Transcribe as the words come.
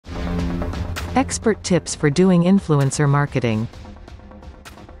Expert tips for doing influencer marketing.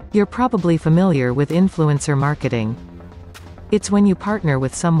 You're probably familiar with influencer marketing. It's when you partner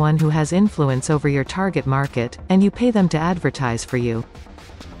with someone who has influence over your target market, and you pay them to advertise for you.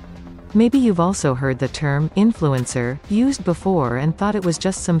 Maybe you've also heard the term influencer used before and thought it was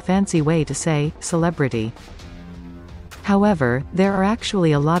just some fancy way to say celebrity. However, there are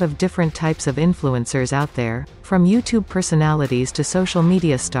actually a lot of different types of influencers out there, from YouTube personalities to social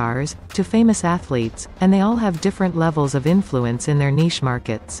media stars, to famous athletes, and they all have different levels of influence in their niche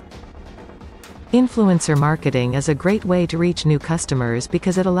markets. Influencer marketing is a great way to reach new customers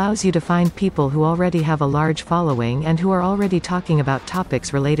because it allows you to find people who already have a large following and who are already talking about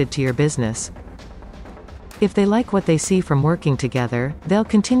topics related to your business. If they like what they see from working together, they'll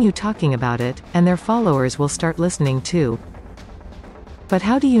continue talking about it, and their followers will start listening too. But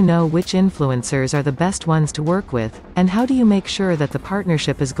how do you know which influencers are the best ones to work with, and how do you make sure that the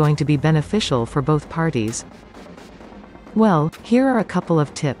partnership is going to be beneficial for both parties? Well, here are a couple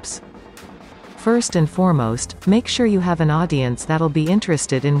of tips. First and foremost, make sure you have an audience that'll be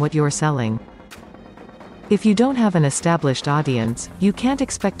interested in what you're selling. If you don't have an established audience, you can't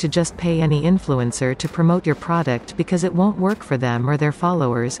expect to just pay any influencer to promote your product because it won't work for them or their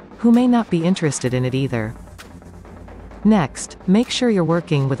followers, who may not be interested in it either. Next, make sure you're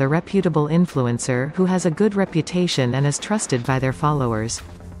working with a reputable influencer who has a good reputation and is trusted by their followers.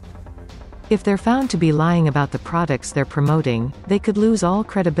 If they're found to be lying about the products they're promoting, they could lose all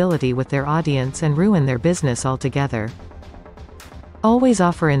credibility with their audience and ruin their business altogether. Always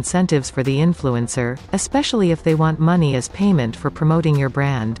offer incentives for the influencer, especially if they want money as payment for promoting your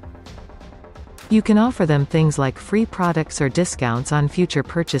brand. You can offer them things like free products or discounts on future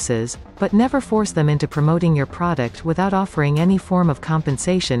purchases, but never force them into promoting your product without offering any form of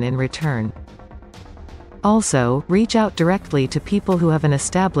compensation in return. Also, reach out directly to people who have an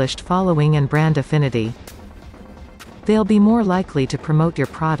established following and brand affinity. They'll be more likely to promote your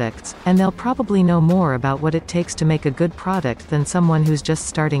products, and they'll probably know more about what it takes to make a good product than someone who's just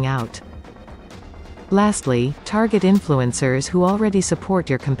starting out. Lastly, target influencers who already support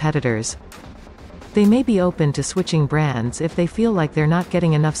your competitors. They may be open to switching brands if they feel like they're not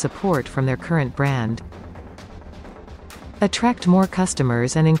getting enough support from their current brand. Attract more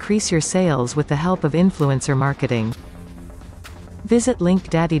customers and increase your sales with the help of influencer marketing. Visit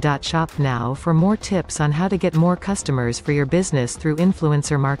linkdaddy.shop now for more tips on how to get more customers for your business through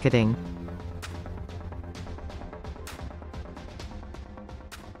influencer marketing.